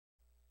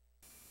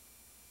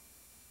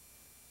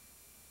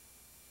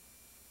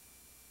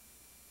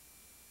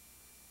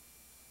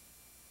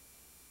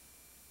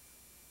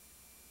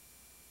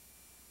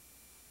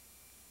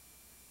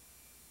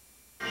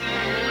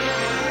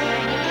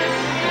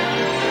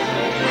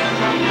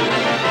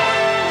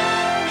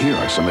here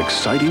are some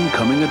exciting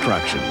coming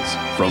attractions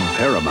from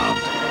Paramount.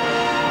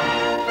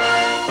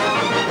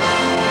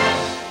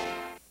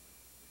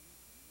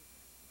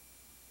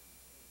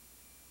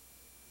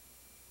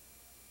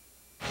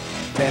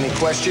 Any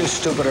questions,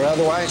 stupid or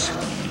otherwise?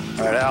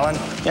 All right, Alan?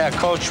 Yeah,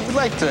 Coach, we'd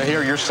like to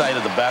hear your side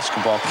of the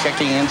basketball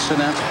kicking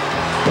incident.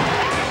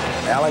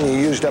 Alan, you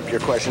used up your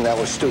question. That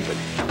was stupid.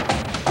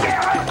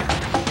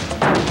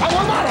 I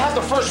will not have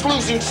the first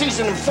losing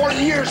season in 40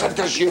 years at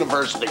this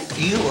university.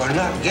 You are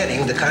not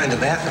getting the kind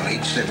of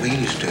athletes that we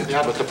used to.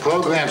 Yeah, but the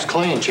program's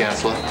clean,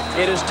 Chancellor.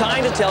 It is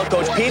time to tell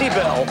Coach Petey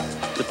Bell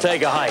to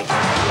take a hike.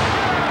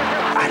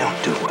 I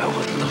don't do well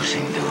with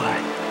losing, do I?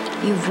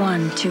 You've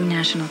won 2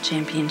 national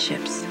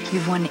championships.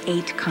 You've won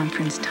 8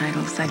 conference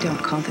titles. I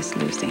don't call this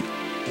losing.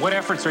 What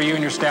efforts are you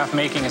and your staff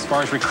making as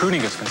far as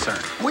recruiting is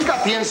concerned? We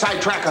got the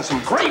inside track on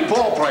some great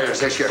ball players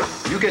this year.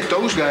 You get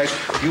those guys,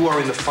 you are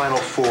in the Final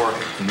Four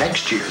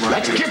next year.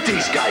 Let's get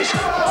these guys.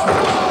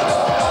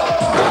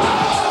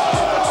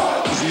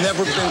 He's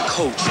never been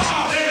coached.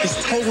 He's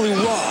totally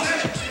raw.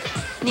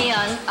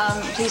 Neon,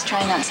 please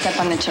try not to step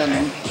on the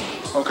children.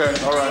 Okay,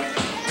 all right.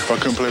 If I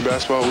couldn't play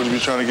basketball, would you be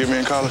trying to get me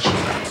in college?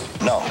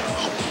 No.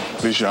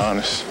 At least you're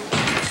honest.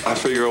 I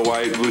figure a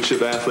white blue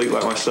chip athlete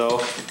like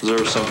myself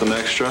deserves something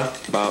extra,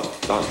 about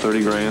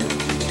 30 grand.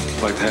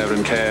 I'd like to have it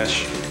in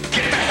cash.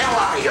 Get the hell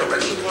out of here,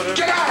 Ricky.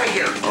 Get out of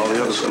here. All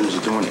the other schools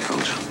are doing it,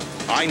 Coach.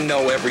 I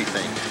know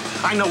everything.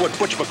 I know what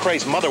Butch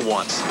McRae's mother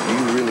wants.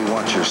 You really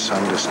want your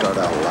son to start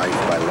out life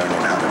by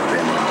learning how to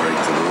bend and break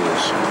the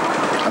rules?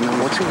 I mean,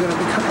 what's he going to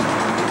become?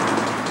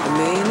 A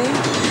millionaire?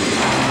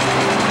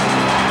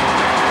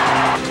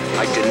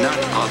 I did not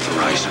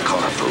authorize a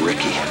car for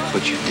Ricky,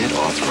 but you did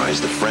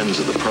authorize the friends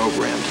of the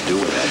program to do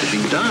what had to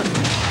be done.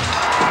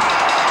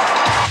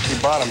 He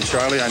bought him,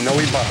 Charlie. I know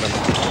he bought him.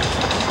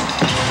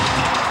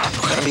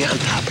 We're gonna be on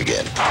top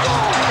again.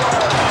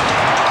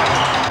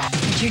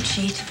 Did you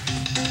cheat?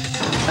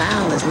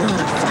 Foul is not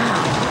a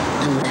foul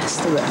unless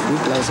the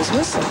referee blows his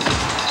whistle.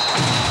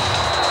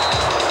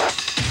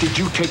 Did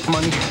you take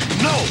money?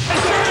 No.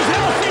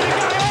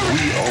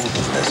 We owe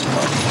them this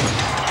money.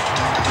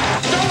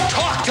 Don't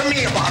talk to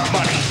me about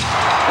money.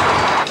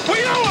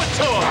 We owe it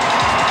to him.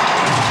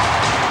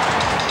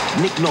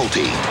 Nick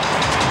Nolte,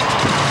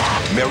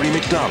 Mary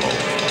McDonald,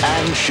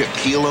 and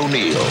Shaquille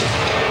O'Neal.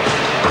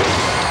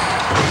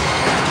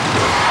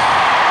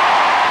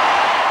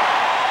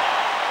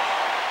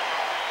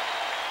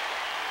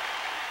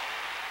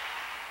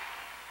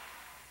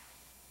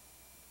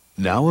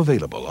 Now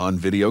available on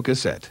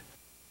videocassette.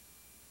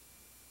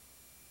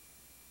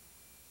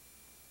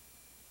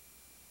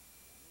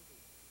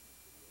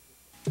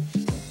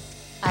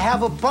 I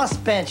have a bus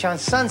bench on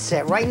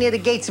Sunset, right near the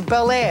gates of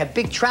Bel Air,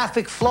 big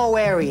traffic flow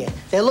area.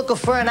 They're looking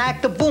for an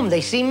actor, boom,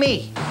 they see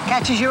me.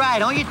 Catches your eye,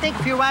 don't you think?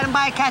 If you're riding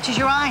by, it catches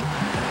your eye?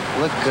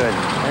 Look good,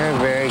 very,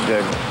 very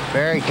good,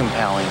 very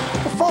compelling.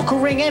 The phone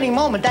could ring any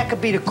moment, that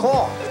could be the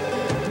call.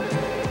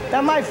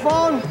 That my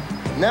phone?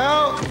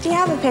 No. Do you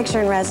have a picture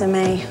and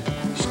resume?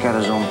 He's got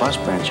his own bus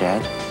bench,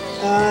 Ed.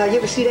 You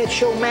ever see that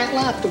show,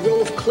 Matlock, The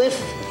Role of Cliff?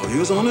 Oh, he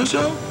was on that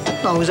show?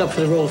 No, he was up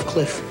for the role of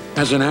Cliff.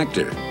 As an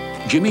actor,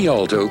 Jimmy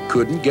Alto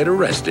couldn't get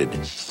arrested.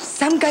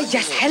 Some guy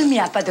just held me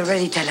up at the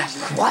ready teller.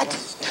 What?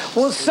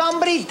 Will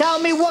somebody tell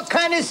me what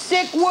kind of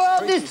sick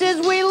world this is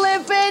we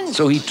live in?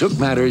 So he took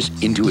matters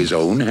into his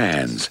own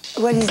hands.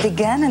 What is the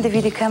gun and the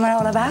video camera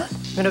all about?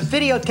 I'm gonna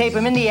videotape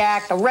him in the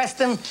act, arrest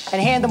him,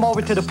 and hand him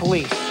over to the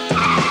police.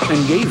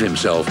 And gave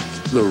himself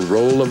the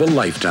role of a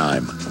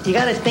lifetime. You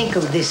gotta think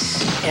of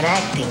this in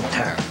acting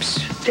terms.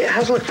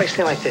 How's it look if I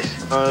stand like this?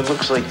 It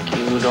looks like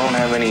you don't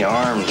have any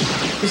arms.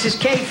 This is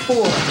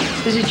K4.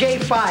 This is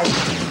J5.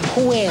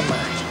 Who am I?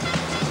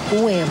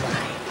 Who am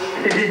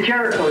I? This is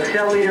Jericho,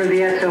 cell leader of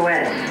the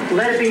SOS.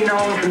 Let it be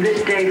known from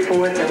this day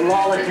forth that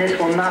lawlessness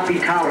will not be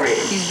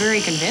tolerated. He's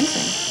very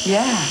convincing.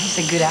 Yeah, he's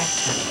a good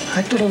actor.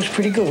 I thought it was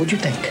pretty good. What'd you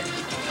think?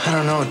 I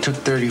don't know, it took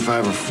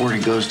 35 or 40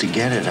 goes to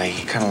get it. I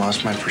kind of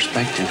lost my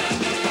perspective.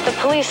 The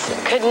police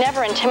could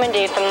never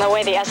intimidate them the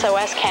way the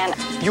SOS can.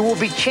 You will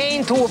be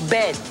chained to a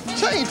bed.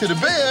 Chained to the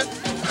bed?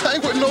 I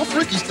ain't with no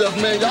freaky stuff,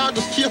 man. Y'all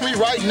just kill me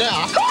right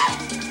now.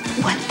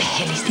 What the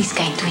hell is this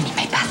guy doing in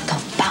my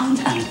bathtub? Bound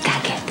and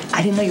gagged.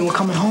 I didn't know you were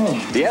coming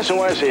home. The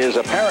SOS is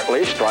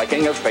apparently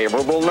striking a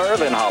favorable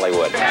nerve in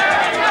Hollywood.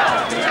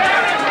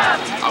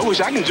 I wish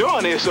I could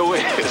join the SOS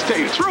and tell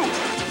you the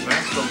truth.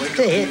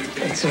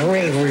 It's a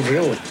rave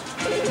review.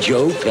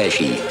 Joe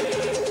Pesci.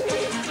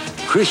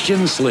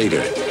 Christian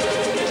Slater.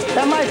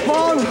 That my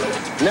phone?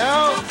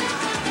 No.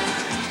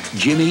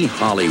 Jimmy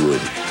Hollywood.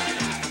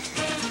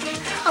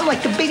 I'm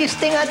like the biggest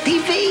thing on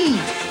TV.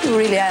 You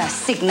really are a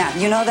sick nut,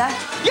 you know that?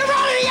 You're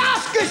on the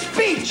Oscar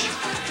speech!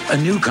 A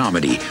new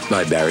comedy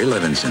by Barry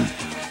Levinson.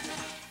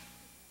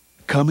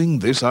 Coming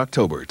this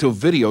October to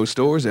video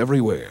stores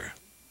everywhere.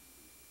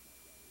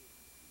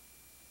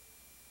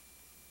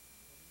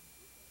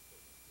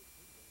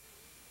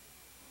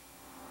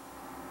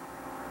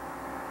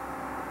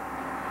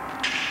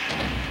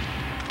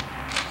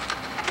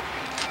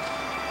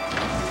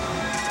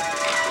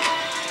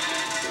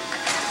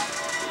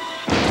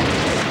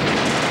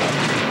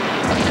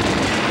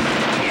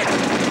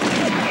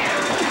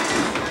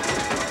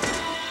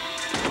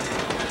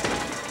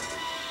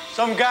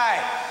 Some guy.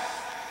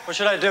 What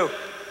should I do?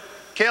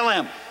 Kill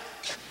him.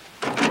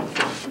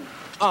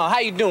 How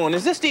you doing?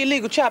 Is this the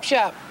illegal chop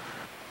shop?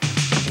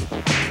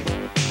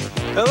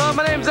 Hello,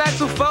 my name's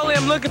Axel Foley.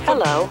 I'm looking for...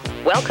 Hello.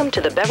 Welcome to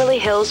the Beverly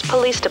Hills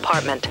Police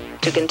Department.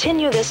 To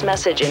continue this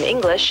message in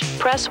English,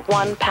 press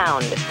 1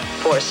 pound.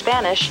 For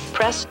Spanish,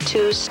 press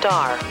 2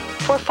 star.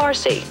 For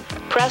Farsi,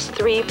 press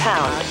 3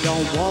 pound. I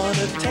don't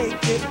wanna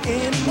take it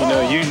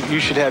anymore. You know,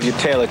 you should have your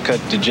tailor cut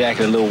the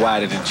jacket a little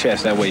wider than the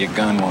chest. That way your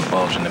gun won't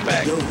bulge in the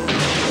back.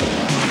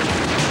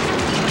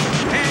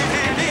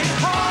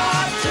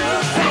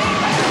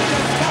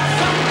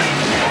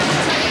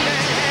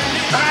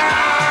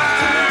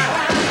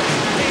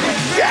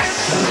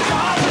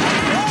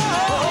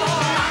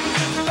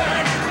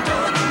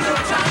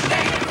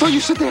 I thought you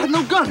said they had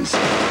no guns.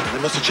 They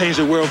must have changed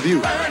their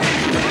worldview.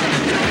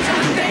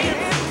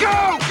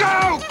 Go,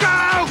 go,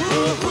 go!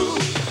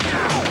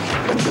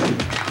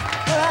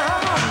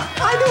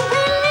 I don't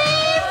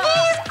believe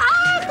this,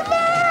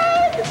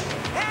 Ahmed!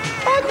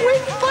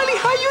 Ahmed, buddy,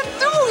 how you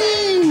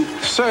doing?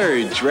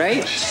 Surge,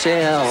 right?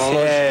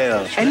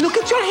 Cells. And look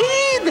at your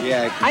head.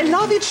 Yeah. I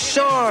love it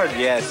short.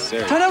 Yes,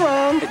 sir. Turn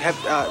around.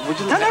 Would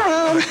you Turn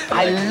around.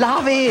 I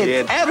love it.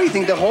 Yeah.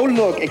 Everything, the whole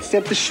look,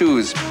 except the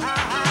shoes.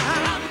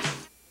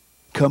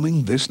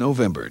 Coming this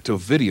November to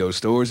video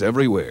stores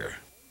everywhere.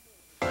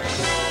 I'm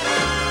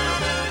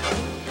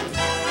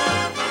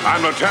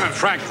Lieutenant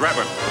Frank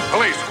Drebin,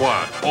 Police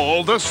Squad.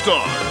 All the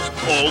stars,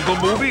 all the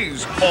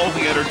movies, all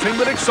the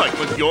entertainment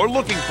excitement you're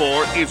looking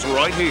for is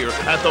right here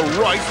at the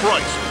right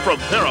price from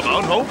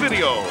Paramount Home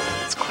Video.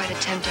 It's quite a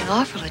tempting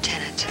offer,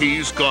 Lieutenant.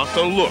 He's got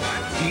the look,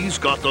 he's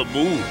got the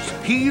moves,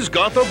 he's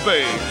got the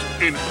babes.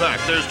 In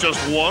fact, there's just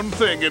one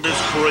thing in this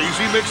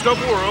crazy mixed-up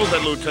world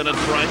that Lieutenant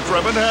Frank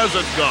Drebin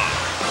hasn't got.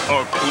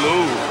 A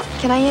clue.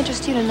 Can I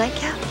interest you in a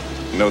nightcap?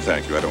 No,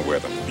 thank you. I don't wear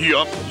them.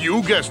 Yup,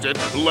 you guessed it.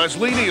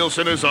 Leslie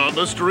Nielsen is on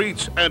the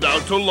streets and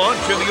out to lunch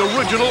in the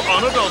original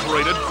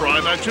unadulterated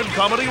crime action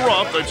comedy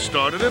romp that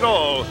started it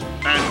all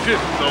and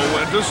didn't know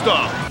when to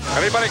stop.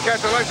 Anybody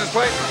catch a license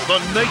plate? The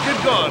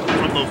Naked Gun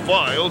from the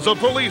files of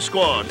Police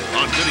Squad.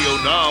 On video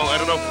now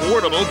at an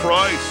affordable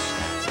price.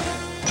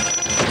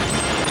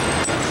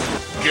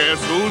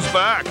 Guess who's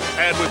back?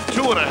 And with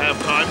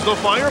 2.5 times the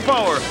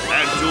firepower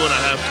and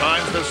 2.5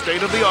 times the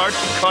state-of-the-art,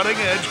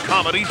 cutting-edge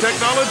comedy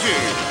technology.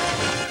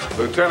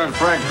 Lieutenant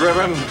Frank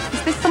Drebin.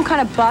 Is this some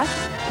kind of bus?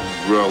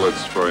 Well,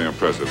 it's very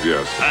impressive,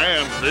 yes.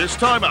 And this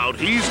time out,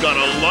 he's got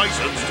a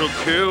license to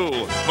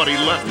kill, but he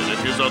left it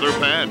in his other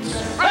pants.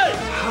 Hey!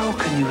 How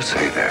can you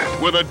say that?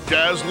 With a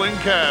dazzling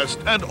cast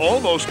and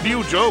almost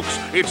new jokes,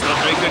 it's The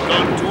Naked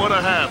Gun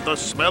 2.5, The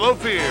Smell of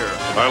Fear.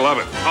 I love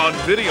it. On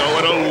video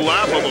at a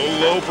laughable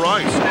low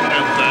price,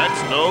 and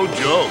that's no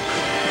joke.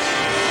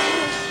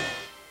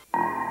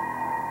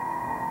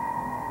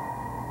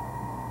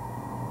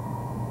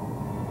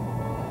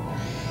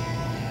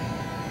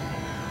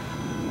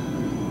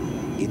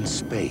 In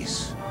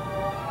space,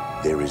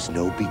 there is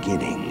no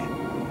beginning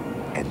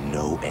and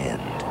no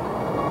end.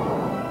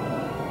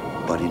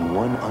 But in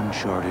one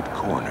uncharted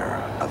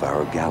corner of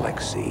our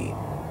galaxy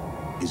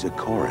is a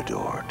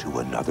corridor to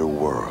another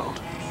world.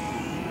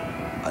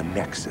 A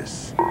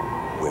nexus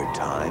where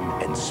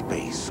time and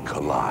space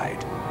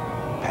collide.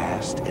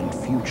 Past and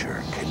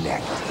future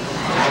connect.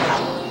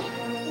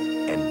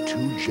 And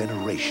 2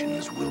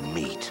 generations will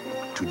meet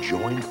to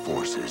join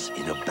forces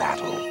in a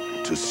battle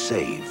to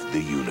save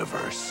the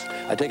universe.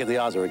 I take it the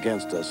odds are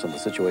against us and the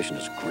situation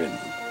is grim.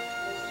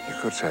 You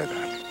could say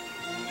that.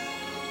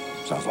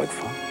 Sounds like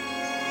fun.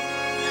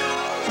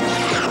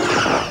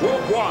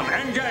 Group 1,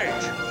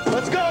 engage!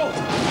 Let's go!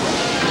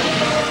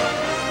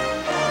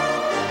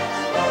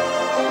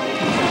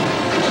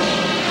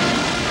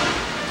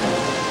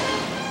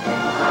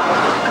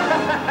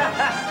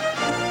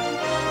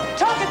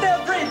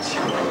 Talkadale Bridge!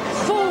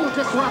 Full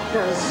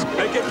disruptors!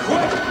 Make it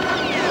quick!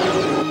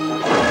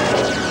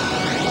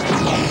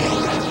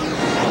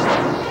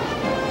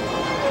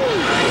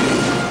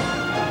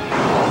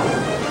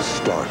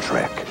 Star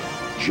Trek,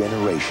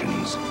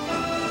 Generations.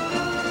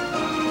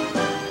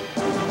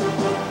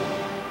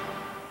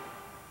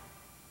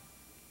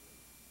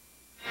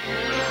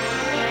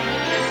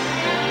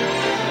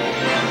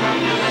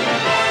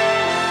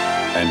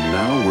 And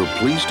now we're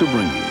pleased to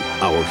bring you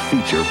our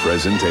feature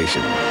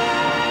presentation.